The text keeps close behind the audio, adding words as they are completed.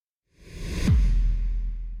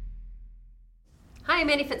I'm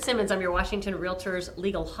Annie Fitzsimmons. I'm your Washington Realtors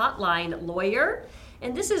Legal Hotline lawyer.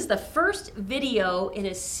 And this is the first video in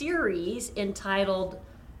a series entitled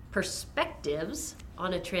Perspectives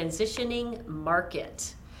on a Transitioning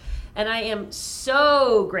Market. And I am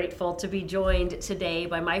so grateful to be joined today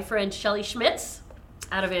by my friend Shelly Schmitz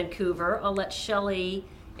out of Vancouver. I'll let Shelly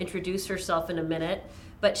introduce herself in a minute.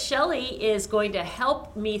 But Shelly is going to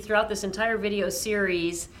help me throughout this entire video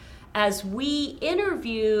series as we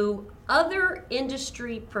interview other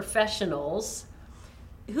industry professionals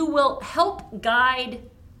who will help guide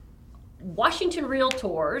Washington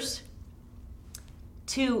Realtors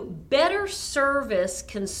to better service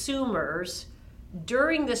consumers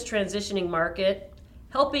during this transitioning market,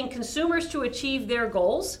 helping consumers to achieve their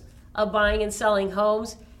goals of buying and selling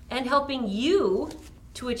homes, and helping you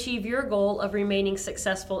to achieve your goal of remaining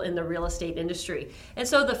successful in the real estate industry. And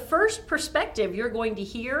so the first perspective you're going to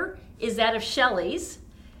hear is that of Shelly's.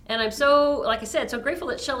 And I'm so, like I said, so grateful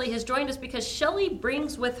that Shelly has joined us because Shelly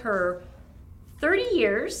brings with her 30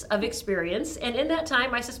 years of experience. And in that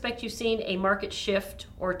time, I suspect you've seen a market shift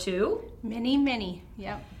or two. Many,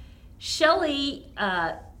 yep. Shelly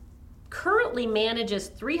currently manages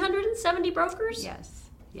 370 brokers? Yes.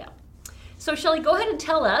 Yeah. So Shelly, go ahead and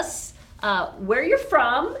tell us where you're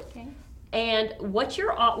from, Okay. and what's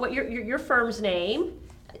your firm's name,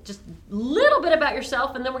 just a little bit about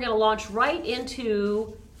yourself, and then we're going to launch right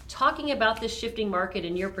into talking about this shifting market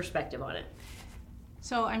and your perspective on it.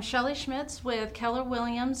 So I'm Shelly Schmitz with Keller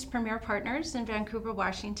Williams Premier Partners in Vancouver,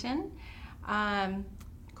 Washington. Of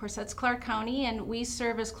course, that's Clark County, and we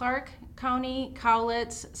service Clark County,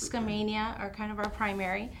 Cowlitz, Skamania are kind of our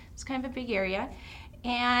primary. It's kind of a big area.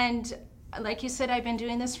 And like you said, I've been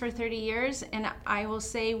doing this for 30 years, and I will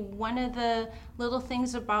say one of the little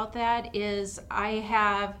things about that is I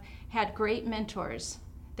have had great mentors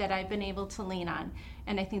that I've been able to lean on,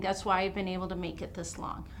 and I think that's why I've been able to make it this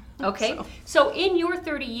long. Okay, so in your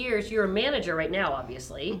 30 years, you're a manager right now,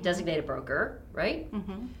 obviously, designated broker, right?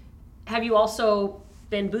 Mm-hmm. Have you also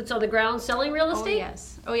been boots on the ground selling real estate?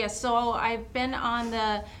 Oh yes. So I've been on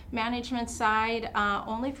the management side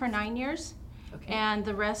only for 9 years. Okay. And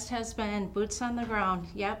the rest has been boots on the ground.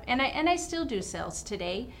 Yep. And I still do sales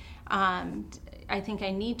today. I think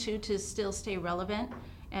I need to still stay relevant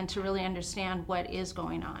and to really understand what is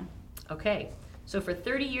going on. Okay. So for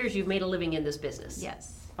 30 years, you've made a living in this business.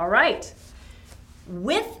 Yes. All right.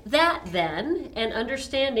 With that then, and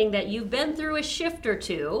understanding that you've been through a shift or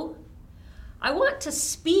two, I want to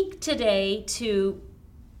speak today to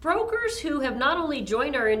brokers who have not only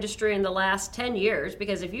joined our industry in the last 10 years,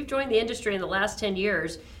 because if you've joined the industry in the last 10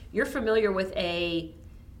 years, you're familiar with it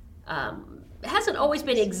hasn't always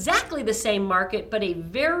been exactly the same market, but a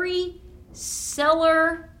very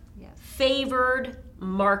seller-favored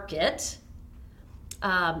market,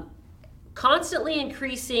 constantly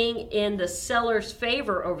increasing in the seller's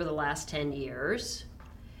favor over the last 10 years.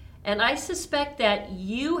 And I suspect that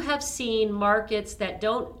you have seen markets that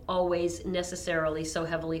don't always necessarily so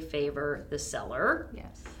heavily favor the seller.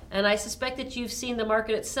 Yes. And I suspect that you've seen the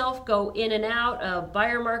market itself go in and out of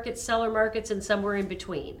buyer markets, seller markets, and somewhere in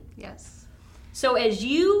between. Yes. So as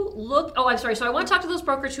you look, so I want to talk to those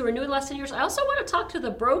brokers who are new in the last 10 years. I also want to talk to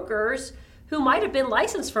the brokers who might have been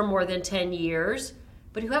licensed for more than 10 years,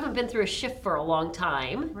 but who haven't been through a shift for a long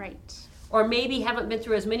time. Right. Or maybe haven't been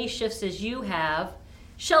through as many shifts as you have.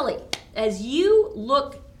 Shelly, as you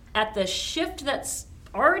look at the shift that's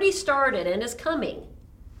already started and is coming,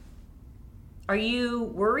 are you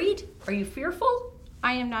worried? Are you fearful?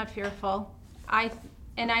 I am not fearful. I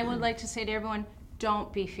would like to say to everyone,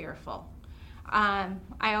 don't be fearful. I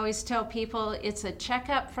always tell people it's a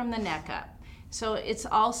checkup from the neck up. So it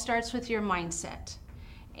all starts with your mindset.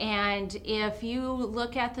 And if you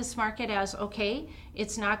look at this market as, okay,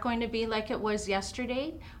 it's not going to be like it was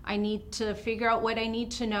yesterday. I need to figure out what I need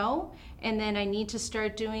to know, and then I need to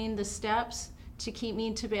start doing the steps to keep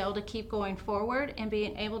me to be able to keep going forward and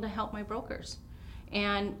being able to help my brokers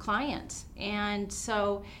and clients. And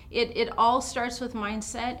so it all starts with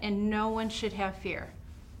mindset, and no one should have fear.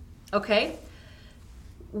 Okay.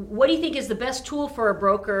 What do you think is the best tool for a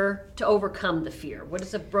broker to overcome the fear? What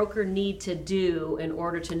does a broker need to do in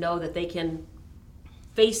order to know that they can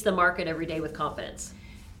face the market every day with confidence?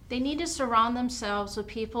 They need to surround themselves with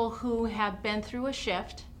people who have been through a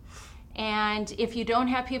shift. And if you don't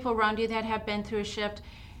have people around you that have been through a shift,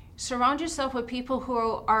 surround yourself with people who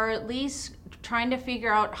are at least trying to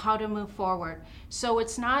figure out how to move forward. So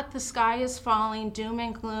it's not the sky is falling, doom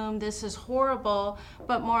and gloom, this is horrible,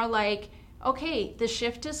 but more like, okay, the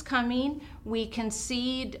shift is coming. We can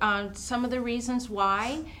see some of the reasons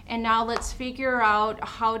why, and now let's figure out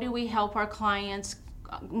how do we help our clients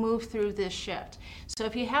move through this shift. So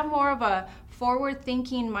if you have more of a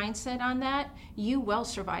forward-thinking mindset on that, you will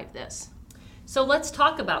survive this. So let's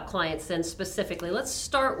talk about clients then specifically. Let's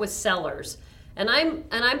start with sellers. And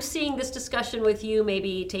I'm seeing this discussion with you,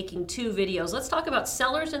 maybe taking 2 videos. Let's talk about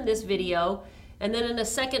sellers in this video, and then in a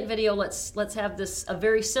second video, let's have a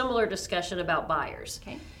very similar discussion about buyers.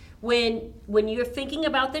 Okay. When you're thinking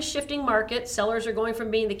about this shifting market, sellers are going from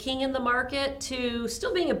being the king in the market to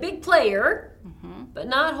still being a big player, but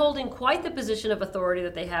not holding quite the position of authority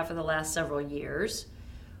that they have for the last several years.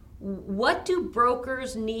 What do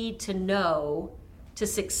brokers need to know to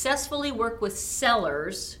successfully work with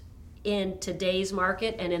sellers in today's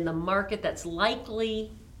market and in the market that's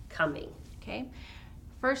likely coming? Okay.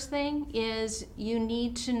 First thing is you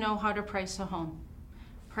need to know how to price a home.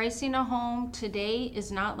 Pricing a home today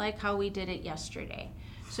is not like how we did it yesterday.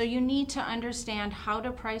 So you need to understand how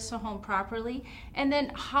to price a home properly, and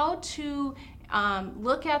then how to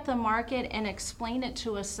look at the market and explain it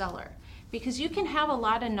to a seller. Because you can have a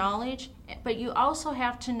lot of knowledge, but you also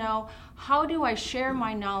have to know, how do I share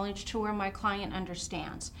my knowledge to where my client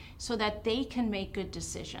understands so that they can make good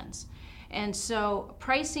decisions. And so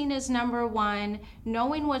pricing is number one,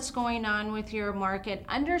 knowing what's going on with your market,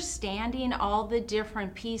 understanding all the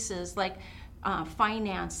different pieces like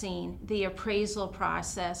financing, the appraisal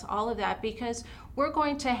process, all of that, because we're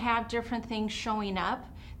going to have different things showing up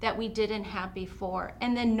that we didn't have before.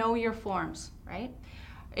 And then know your forms, right?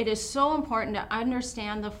 It is so important to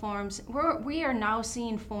understand the forms. We are now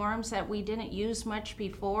seeing forms that we didn't use much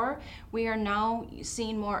before. We are now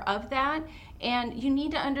seeing more of that. And you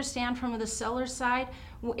need to understand from the seller side,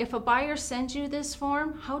 if a buyer sends you this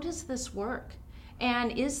form, how does this work?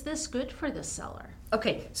 And is this good for the seller?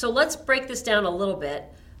 Okay, so let's break this down a little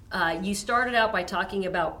bit. You started out by talking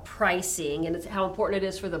about pricing and how important it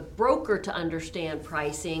is for the broker to understand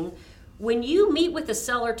pricing. When you meet with the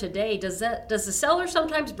seller today, does the seller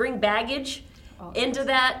sometimes bring baggage into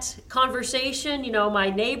that conversation? You know,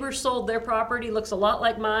 my neighbor sold their property, looks a lot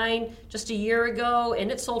like mine just a year ago,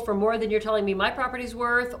 and it sold for more than you're telling me my property's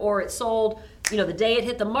worth, or it sold, you know, the day it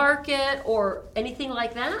hit the market, or anything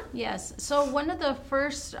like that? Yes. So one of the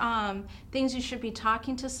first things you should be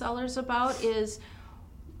talking to sellers about is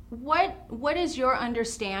what is your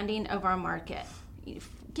understanding of our market?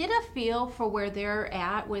 Get a feel for where they're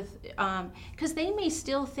at with, because they may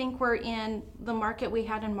still think we're in the market we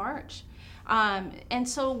had in March. And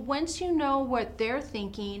so once you know what they're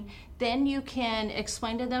thinking, then you can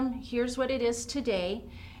explain to them, here's what it is today,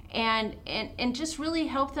 and just really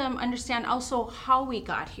help them understand also how we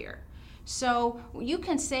got here. So you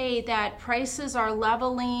can say that prices are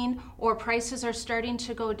leveling or prices are starting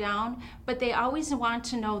to go down, but they always want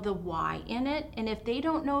to know the why in it. And if they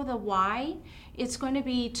don't know the why, it's going to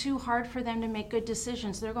be too hard for them to make good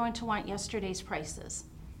decisions. They're going to want yesterday's prices.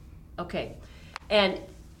 Okay. And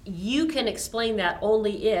you can explain that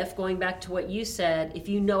only if, going back to what you said, if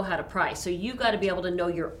you know how to price. So you've got to be able to know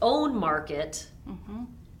your own market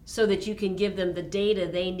so that you can give them the data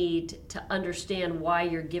they need to understand why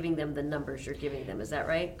you're giving them the numbers you're giving them. Is that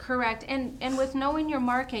right? Correct. And with knowing your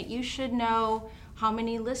market, you should know how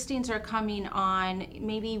many listings are coming on,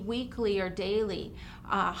 maybe weekly or daily,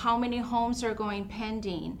 how many homes are going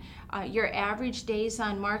pending, your average days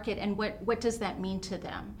on market, and what does that mean to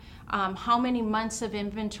them? How many months of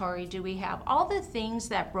inventory do we have? All the things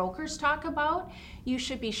that brokers talk about, you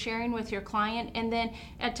should be sharing with your client. And then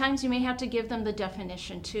at times you may have to give them the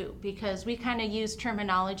definition too, because we kind of use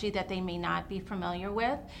terminology that they may not be familiar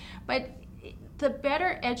with. But the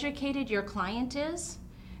better educated your client is,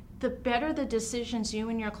 the better the decisions you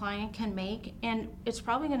and your client can make, and it's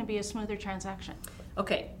probably going to be a smoother transaction.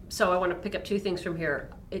 Okay, so I want to pick up 2 things from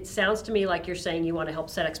here. It sounds to me like you're saying you want to help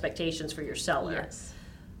set expectations for your seller. Yes.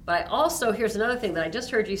 But I also, here's another thing that I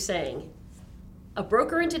just heard you saying. A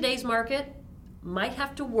broker in today's market might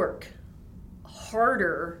have to work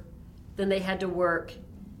harder than they had to work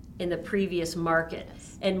in the previous market.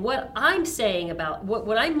 Yes. And what I'm saying about,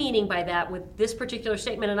 what I'm meaning by that with this particular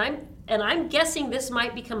statement, and I'm guessing this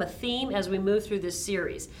might become a theme as we move through this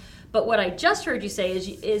series. But what I just heard you say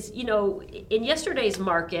is you know, in yesterday's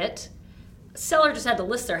market, seller just had to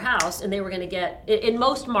list their house and they were going to get, in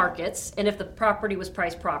most markets, and if the property was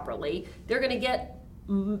priced properly, they're going to get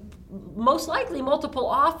most likely multiple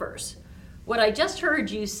offers. What I just heard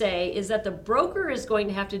you say is that the broker is going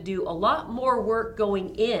to have to do a lot more work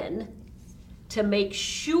going in to make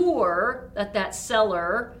sure that that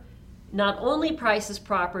seller not only prices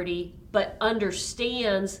property, but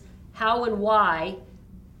understands how and why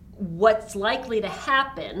what's likely to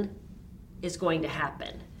happen is going to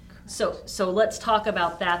happen. So let's talk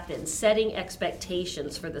about that then. Setting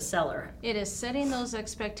expectations for the seller. It is setting those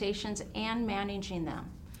expectations and managing them.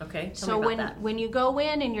 Okay. So when you go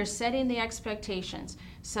in and you're setting the expectations,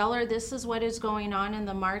 seller, this is what is going on in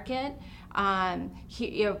the market.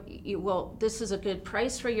 This is a good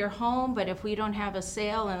price for your home, but if we don't have a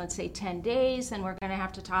sale in, let's say, 10 days, then we're going to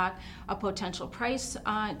have to talk a potential price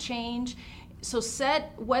change. So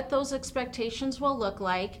set what those expectations will look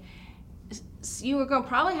like. You are going to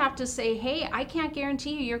probably have to say, hey, I can't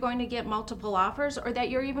guarantee you're going to get multiple offers, or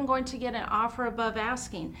that you're even going to get an offer above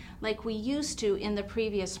asking like we used to in the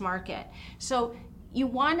previous market. So you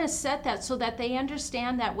want to set that so that they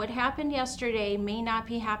understand that what happened yesterday may not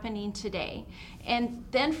be happening today. And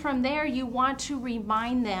then from there, you want to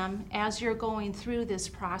remind them as you're going through this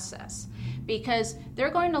process, because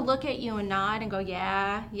they're going to look at you and nod and go,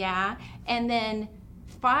 yeah, yeah. And then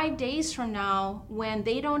 5 days from now, when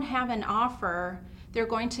they don't have an offer, they're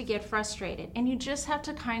going to get frustrated. And you just have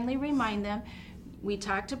to kindly remind them, we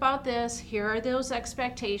talked about this, here are those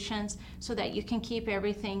expectations, so that you can keep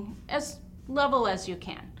everything as level as you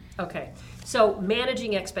can. Okay. So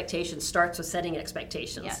managing expectations starts with setting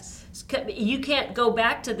expectations. Yes. You can't go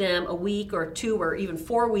back to them a week or 2 or even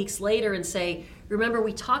 4 weeks later and say, remember,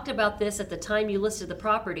 we talked about this at the time you listed the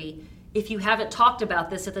property, if you haven't talked about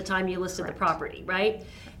this at the time you listed the property, right?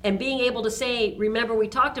 And being able to say, remember, we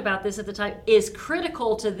talked about this at the time, is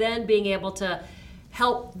critical to then being able to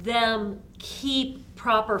help them keep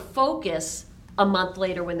proper focus a month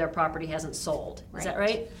later when their property hasn't sold. Is that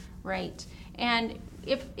right? Right. And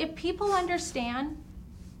if people understand,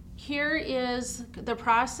 here is the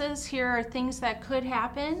process, here are things that could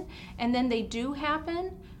happen, and then they do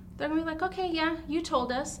happen, they're going to be like, okay, yeah, you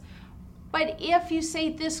told us. But if you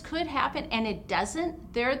say this could happen and it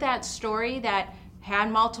doesn't, they're that story that had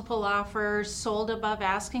multiple offers, sold above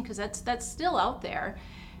asking, because that's still out there.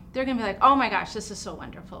 They're going to be like, oh my gosh, this is so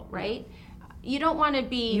wonderful, right? You don't want to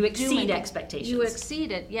be... You exceed expectations. You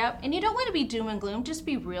exceed it, yep. And you don't want to be doom and gloom. Just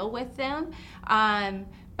be real with them.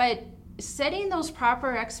 But setting those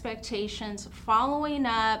proper expectations, following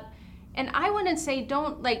up, and I wouldn't say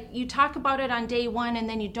don't, like, you talk about it on day one and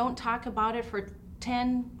then you don't talk about it for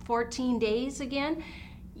 10, 14 days again.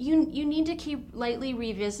 You need to keep lightly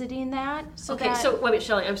revisiting that. So wait a minute,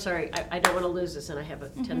 Shelley, I'm sorry. I don't want to lose this, and I have a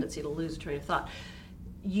tendency to lose a train of thought.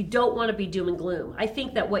 You don't want to be doom and gloom. I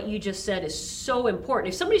think that what you just said is so important.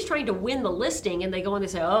 If somebody's trying to win the listing and they go and they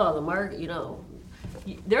say, oh, the market,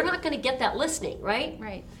 they're not going to get that listing, right?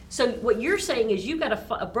 Right. So what you're saying is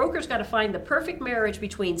a broker's got to find the perfect marriage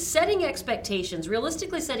between setting expectations,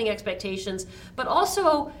 realistically setting expectations, but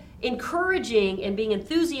also encouraging and being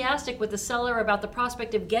enthusiastic with the seller about the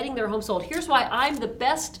prospect of getting their home sold. Here's why I'm the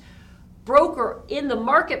best broker in the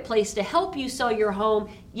marketplace to help you sell your home.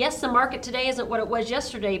 Yes, the market today isn't what it was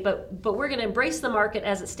yesterday, but we're going to embrace the market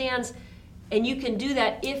as it stands. And you can do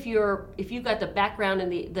that if you've got the background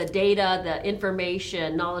and the data, the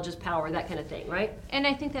information, knowledge is power, that kind of thing, right? And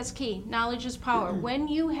I think that's key. Knowledge is power. When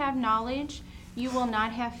you have knowledge, you will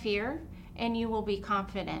not have fear and you will be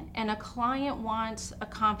confident. And a client wants a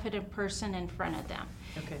confident person in front of them.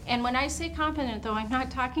 Okay. And when I say confident, though, I'm not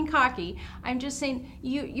talking cocky. I'm just saying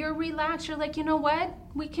you're relaxed. You're like, you know what?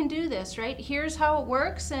 We can do this, right? Here's how it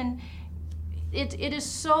works. And it is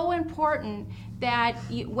so important that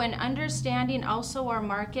when understanding also our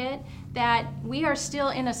market, that we are still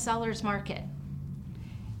in a seller's market.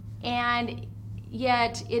 And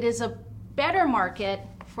yet it is a better market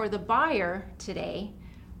for the buyer today,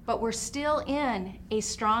 but we're still in a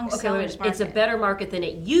strong seller's market. It's a better market than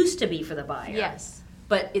it used to be for the buyer. Yes.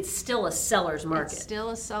 But it's still a seller's market. It's still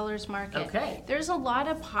a seller's market. Okay. There's a lot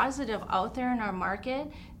of positive out there in our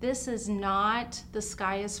market. This is not the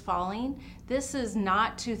sky is falling. This is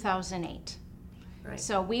not 2008. Right.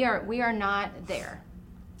 So we are not there.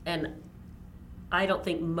 And I don't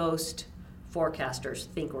think most forecasters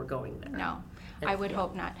think we're going there. No, I would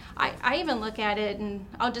hope not. I even look at it, and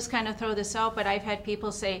I'll just kind of throw this out, but I've had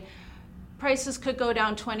people say prices could go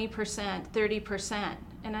down 20%, 30%.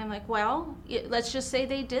 And I'm like, well, let's just say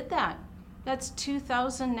they did that. That's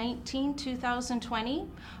 2019, 2020.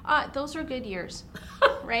 Those are good years,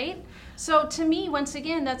 right? So to me, once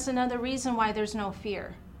again, that's another reason why there's no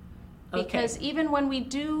fear. Because even when we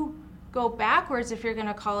do go backwards, if you're going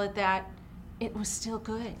to call it that, it was still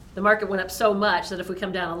good. The market went up so much that if we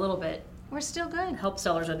come down a little bit, we're still good. Help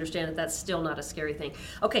sellers understand that that's still not a scary thing.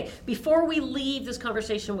 Okay, before we leave this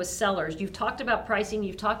conversation with sellers, you've talked about pricing,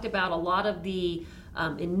 you've talked about a lot of the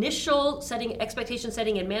initial expectation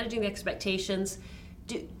setting and managing the expectations.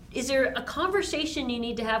 Is there a conversation you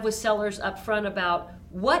need to have with sellers up front about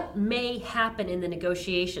what may happen in the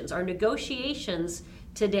negotiations? Are negotiations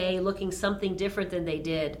today looking something different than they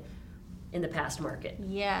did in the past market?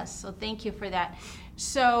 Yes, so thank you for that.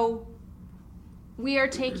 So we are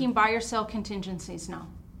taking buyer-sell contingencies now,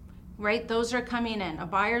 right? Those are coming in. A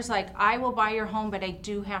buyer's like, I will buy your home, but I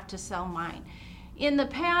do have to sell mine. In the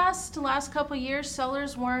past, last couple of years,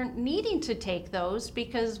 sellers weren't needing to take those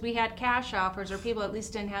because we had cash offers, or people at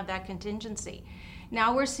least didn't have that contingency.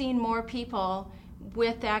 Now we're seeing more people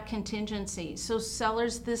with that contingency. So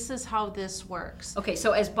sellers, this is how this works. Okay,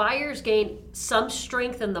 so as buyers gain some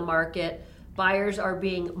strength in the market, buyers are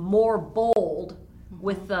being more bold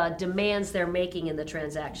with the demands they're making in the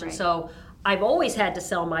transaction. Right. So I've always had to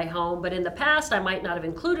sell my home, but in the past I might not have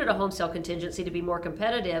included a home sale contingency to be more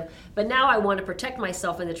competitive, but now I want to protect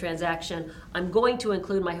myself in the transaction. I'm going to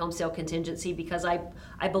include my home sale contingency because I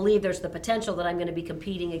believe there's the potential that I'm going to be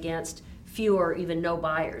competing against fewer, even no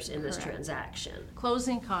buyers in this Correct. transaction.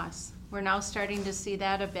 Closing costs. We're now starting to see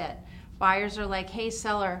that a bit. Buyers are like, hey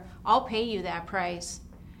seller, I'll pay you that price,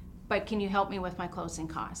 but can you help me with my closing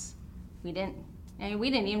costs? We didn't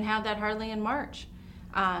even have that hardly in March.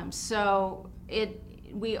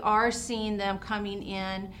 We are seeing them coming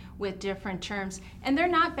in with different terms, and they're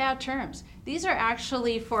not bad terms. These are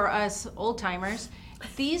actually, for us old timers,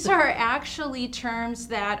 these are actually terms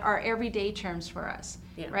that are everyday terms for us,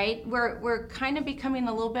 Yeah. right? We're kind of becoming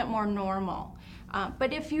a little bit more normal.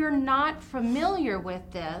 But if you're not familiar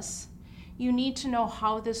with this, you need to know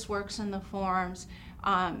how this works in the forms.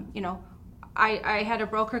 I had a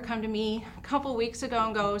broker come to me a couple weeks ago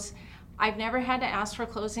and goes, I've never had to ask for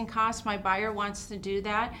closing costs. My buyer wants to do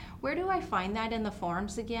that. Where do I find that in the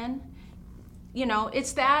forms again?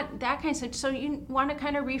 It's that kind of stuff. So you want to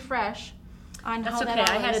kind of refresh on That's how okay. that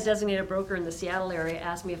all I had a is. designated broker in the Seattle area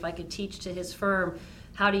ask me if I could teach to his firm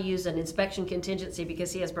how to use an inspection contingency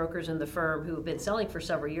because he has brokers in the firm who have been selling for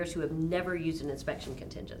several years who have never used an inspection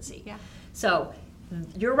contingency. Yeah. So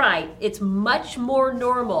you're right. It's much more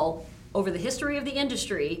normal over the history of the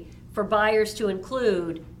industry for buyers to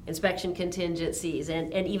include inspection contingencies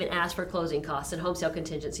and even ask for closing costs and home sale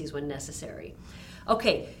contingencies when necessary.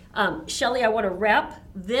 Okay, Shelley, I want to wrap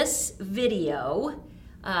this video.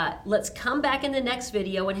 Let's come back in the next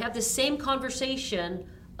video and have the same conversation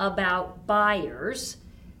about buyers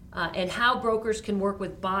and how brokers can work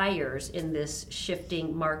with buyers in this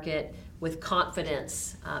shifting market with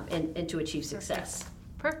confidence and to achieve success.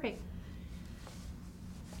 Perfect.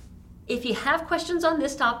 If you have questions on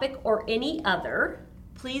this topic or any other,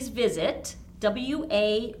 please visit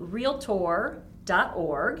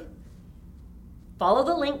warealtor.org, follow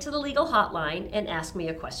the link to the legal hotline, and ask me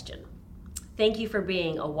a question. Thank you for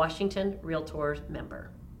being a Washington Realtors member.